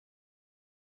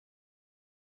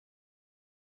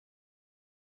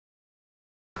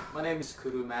My name is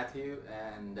Kuru Matthew,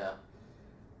 and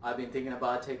I've been thinking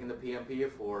about taking the PMP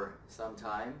for some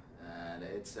time, and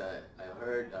I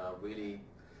heard really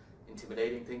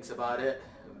intimidating things about it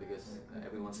because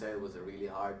everyone said it was a really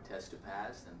hard test to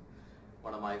pass, and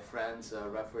one of my friends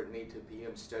referred me to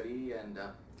PM study, and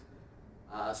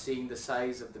seeing the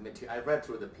size of the material, I read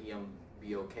through the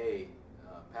PMBOK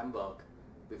PEM book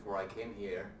before I came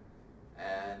here,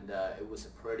 and it was a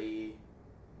pretty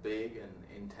big and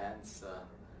intense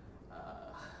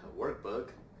workbook,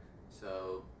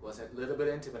 so was a little bit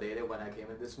intimidated when I came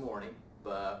in this morning,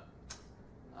 but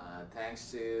thanks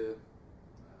to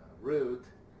Ruth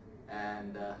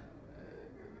and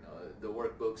the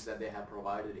workbooks that they have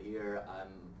provided here,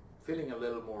 I'm feeling a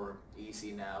little more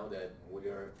easy now that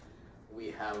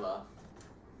we have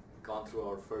gone through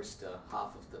our first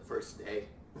half of the first day,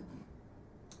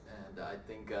 and I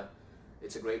think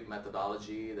it's a great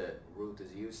methodology that Ruth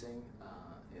is using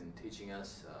in teaching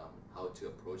us how to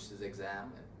approach this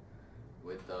exam, and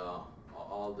with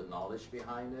all the knowledge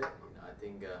behind it. I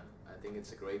think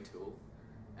it's a great tool,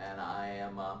 and I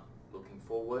am looking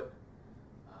forward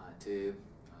to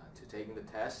taking the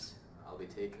test. I'll be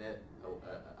taking it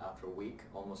after a week,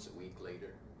 almost a week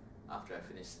later, after I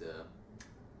finish the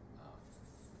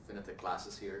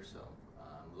classes here. So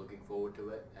I'm looking forward to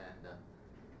it, and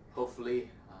hopefully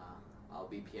I'll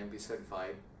be PMP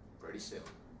certified pretty soon.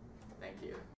 Thank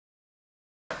you.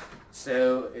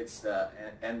 So it's the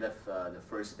end of the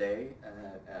first day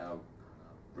at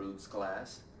Ruth's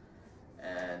class,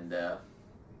 and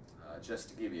just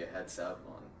to give you a heads up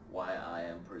on why I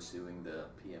am pursuing the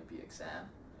PMP exam.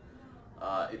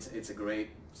 It's a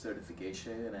great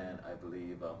certification, and I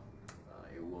believe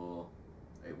it will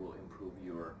improve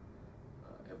your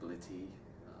ability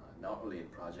not only in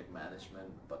project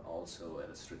management but also at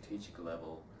a strategic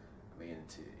level. I mean,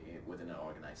 within an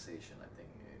organization, I think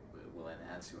it will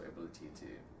enhance your ability to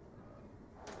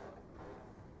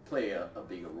play a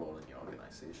bigger role in your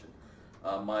organization.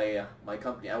 My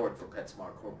company, I work for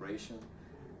PetSmart Corporation,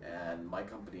 and my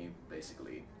company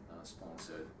basically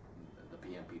sponsored the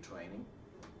PMP training,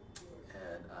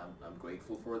 and I'm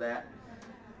grateful for that.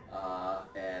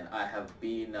 And I have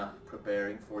been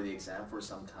preparing for the exam for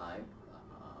some time.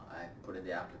 I put in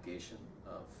the application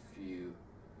a few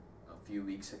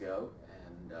weeks ago,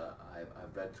 and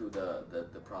I've read through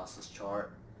the process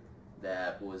chart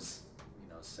that was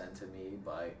sent to me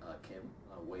by Kim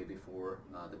way before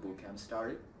the boot camp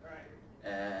started.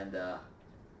 And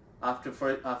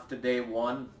after day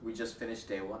one, we just finished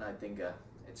day one. I think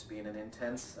it's been an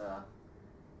intense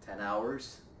 10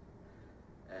 hours,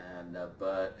 and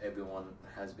but everyone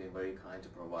has been very kind to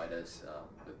provide us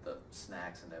with the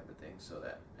snacks and everything,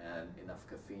 and enough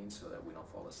caffeine so that we don't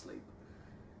fall asleep.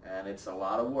 And it's a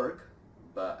lot of work,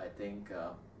 but I think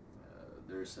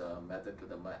there's a method to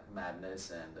the madness,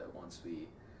 and once we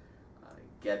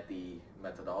get the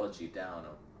methodology down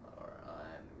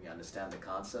and we understand the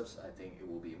concepts, I think it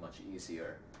will be much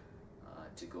easier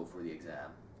to go for the exam.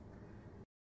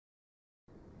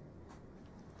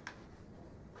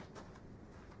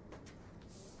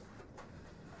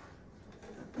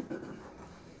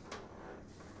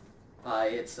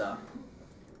 It's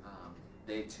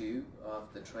day 2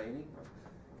 of the training,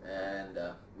 and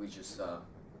we just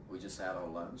had our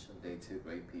lunch on day 2.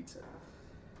 Great pizza.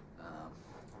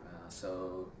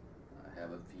 So I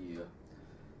have a few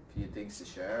things to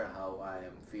share. How I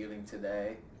am feeling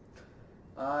today.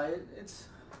 It's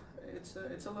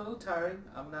a little tiring.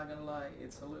 I'm not gonna lie.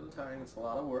 It's a little tiring. It's a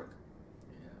lot of work.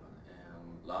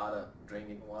 And a lot of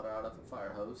drinking water out of a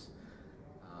fire hose.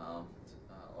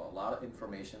 A lot of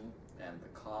information, and the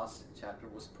cost chapter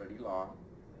was pretty long,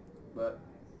 but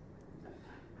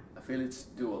I feel it's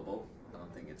doable. I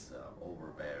don't think it's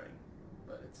overbearing,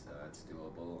 but it's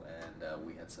doable. And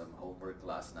we had some homework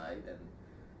last night, and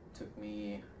it took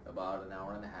me about an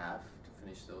hour and a half to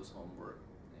finish those homework.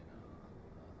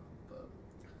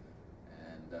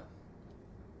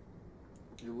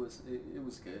 It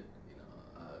was good.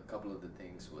 A couple of the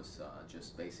things was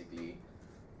just basically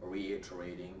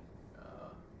reiterating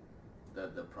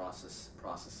the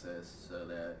processes, so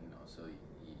that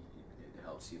it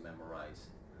helps you memorize,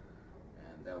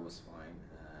 and that was fine.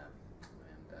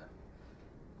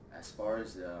 As far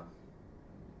as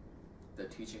the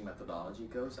teaching methodology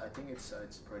goes, I think it's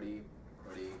pretty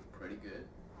good,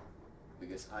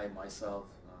 because I myself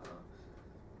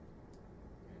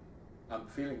I'm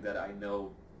feeling that I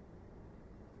know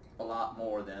a lot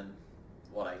more than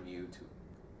what I knew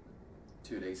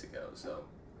 2 days ago. So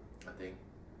I think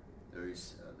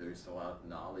there's a lot of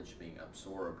knowledge being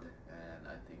absorbed, and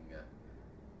I think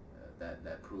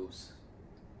that proves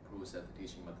that the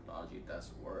teaching methodology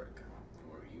does work,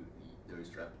 where you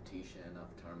there's repetition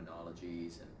of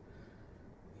terminologies, and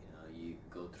you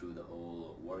go through the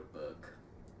whole workbook.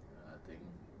 I think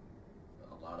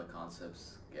a lot of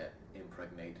concepts get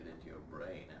impregnated into your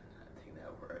brain, and I think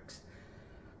that works.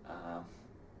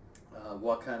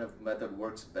 What kind of method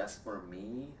works best for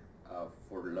me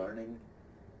for learning?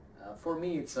 For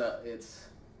me, it's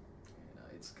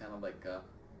kind of like a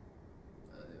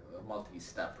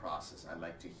multi-step process. I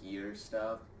like to hear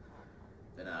stuff,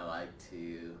 then I like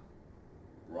to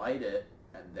write it,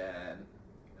 and then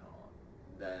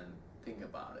then think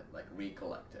about it, like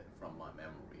recollect it from my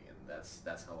memory, and that's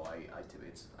how I do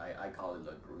it. I call it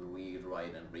like read,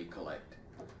 write, and recollect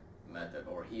method,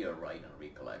 or hear, write, and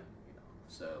recollect.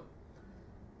 So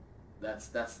that's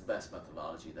the best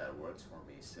methodology that works for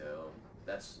me. So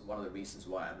that's one of the reasons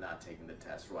why I'm not taking the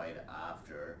test right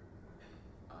after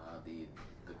the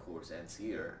course ends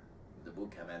here, the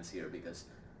boot camp ends here, because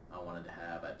I wanted to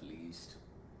have at least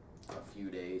a few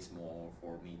days more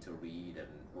for me to read and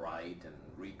write and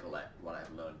recollect what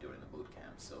I've learned during the boot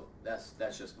camp. So that's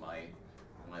just my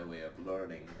way of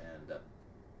learning. And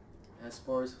as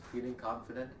far as feeling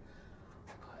confident,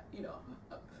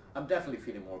 I'm definitely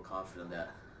feeling more confident than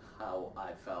how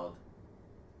I felt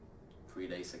 3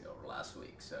 days ago or last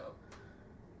week. So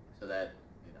that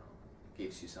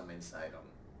gives you some insight on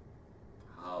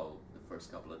how the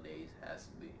first couple of days has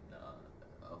been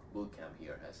of boot camp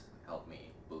here has helped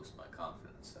me boost my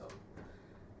confidence. So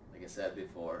like I said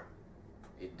before,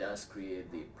 it does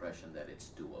create the impression that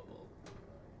it's doable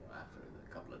after the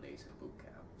couple of days in boot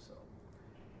camp. So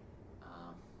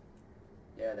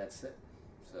yeah, that's it.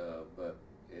 So but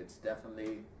it's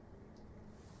definitely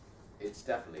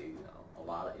a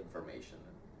lot of information.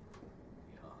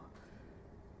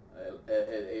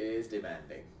 It is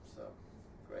demanding. So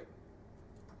great.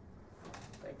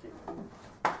 Thank you.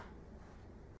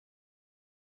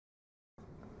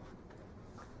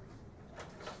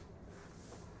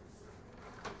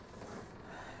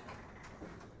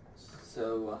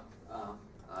 So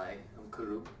I am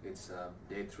Kuru. It's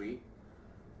day 3.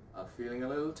 I'm feeling a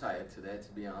little tired today,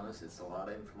 to be honest. It's a lot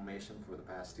of information for the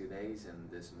past 2 days, and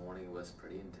this morning was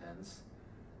pretty intense.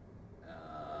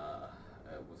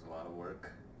 It was a lot of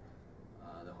work.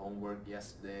 The homework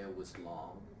yesterday was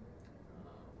long,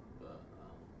 but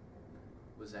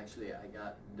was actually, I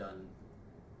got done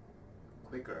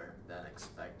quicker than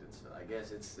expected. So I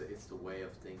guess it's the way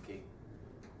of thinking.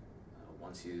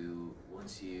 Once you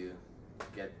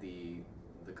get the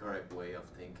correct way of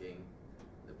thinking,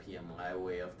 the PMI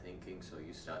way of thinking, so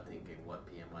you start thinking what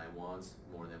PMI wants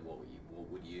more than what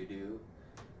would you do,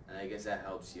 and I guess that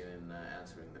helps you in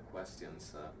answering the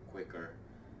questions quicker.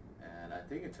 And I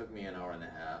think it took me an hour and a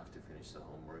half to finish the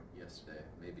homework yesterday,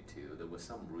 maybe 2. There was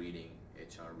some reading,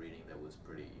 HR reading, that was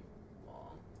pretty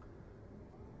long,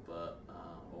 but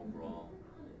overall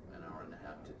an hour and a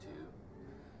half to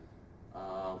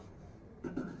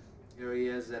 2.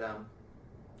 Areas that I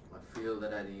feel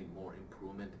that I need more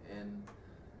improvement in,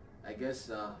 I guess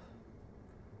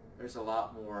there's a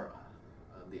lot more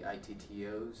the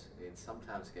ITTOs. It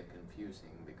sometimes get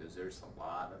confusing because there's a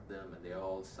lot of them and they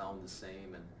all sound the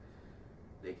same, and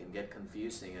they can get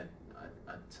confusing at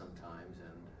sometimes.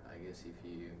 And I guess if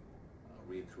you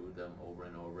read through them over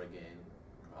and over again,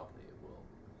 probably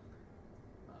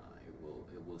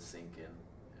it will sink in.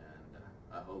 And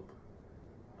I hope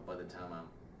by the time I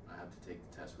have to take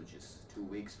the test, which is 2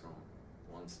 weeks from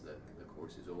once the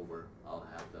course is over, I'll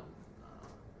have them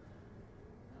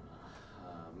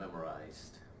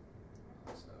memorized.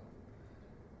 So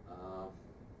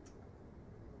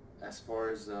as far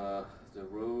as the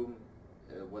room,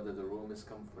 whether the room is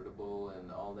comfortable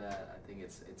and all that, I think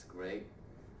it's great.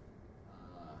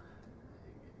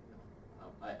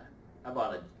 I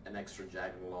bought an extra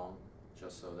jacket along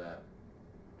just so that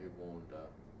it won't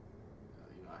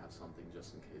I have something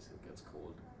just in case it gets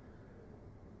cold.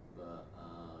 But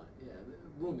yeah, the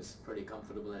room is pretty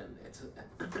comfortable, and it's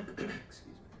excuse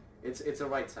me, it's a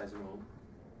right size room.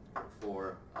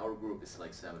 For our group, it's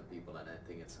like 7 people, and I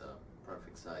think it's a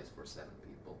perfect size for 7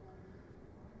 people.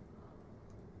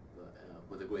 But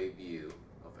with a great view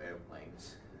of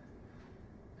airplanes,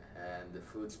 and the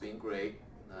food's been great.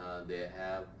 They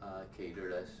have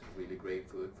catered us really great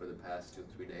food for the past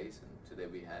 2-3 days, and today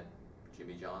we had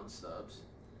Jimmy John's subs.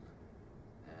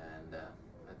 And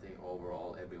I think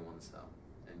overall everyone's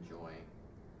enjoying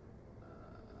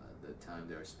the time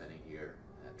they're spending here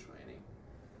at training.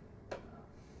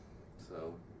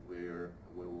 So we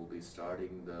will be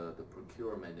starting the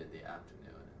procurement in the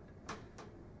afternoon.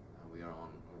 We are on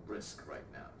a brisk right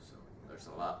now, so there's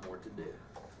a lot more to do.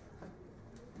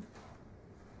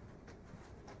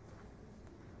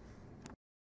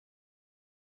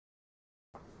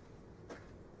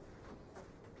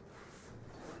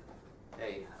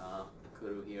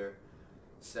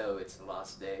 So it's the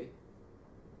last day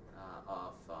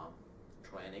of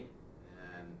training,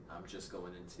 and I'm just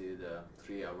going into the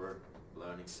 3-hour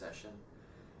learning session,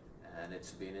 and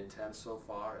it's been intense so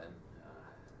far, and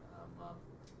I'm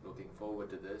looking forward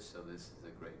to this. So this is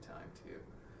a great time to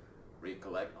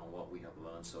recollect on what we have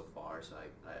learned so far. So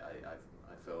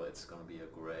I feel it's going to be a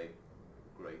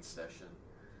great session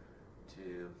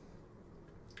to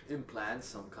implant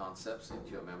some concepts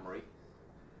into your memory.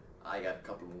 I got a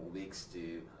couple more weeks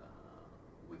to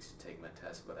take my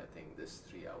test, but I think this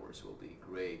 3 hours will be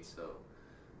great. So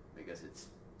because it's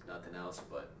nothing else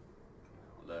but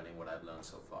learning what I've learned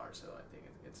so far. So I think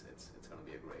it's going to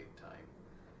be a great time,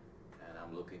 and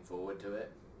I'm looking forward to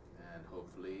it, and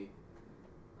hopefully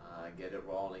get it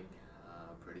rolling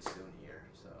pretty soon here.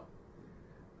 So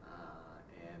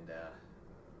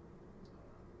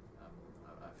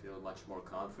I feel much more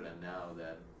confident now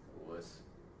than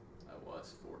I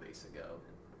was 4 days ago.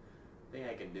 And I think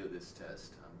I can do this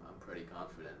test. I'm pretty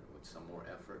confident with some more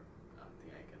effort. I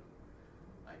think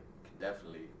I can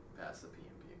definitely pass the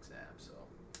PMP exam. So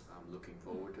I'm looking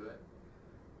forward to it,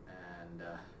 and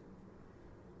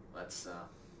let's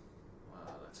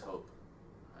hope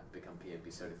I become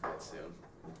PMP certified soon.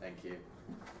 Thank you.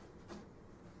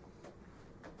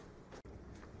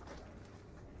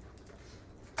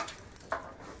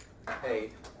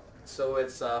 Hey, so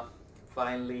it's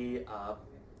finally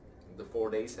the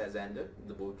 4 days has ended.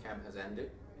 The boot camp has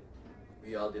ended.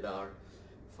 We all did our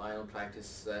final practice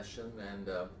session, and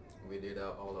we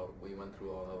went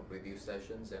through all our review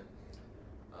sessions,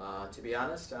 and to be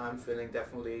honest, I'm feeling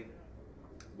definitely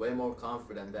way more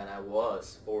confident than I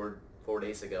was four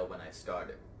days ago when I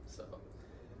started. So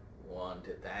want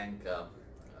to thank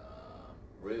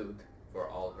Ruth for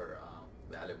all her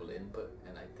valuable input,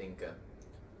 and I think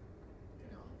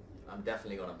I'm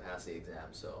definitely going to pass the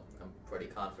exam, so I'm pretty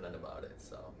confident about it.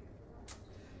 So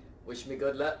wish me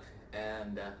good luck,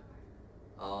 and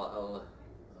I'll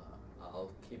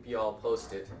keep you all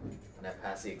posted when I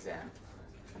pass the exam.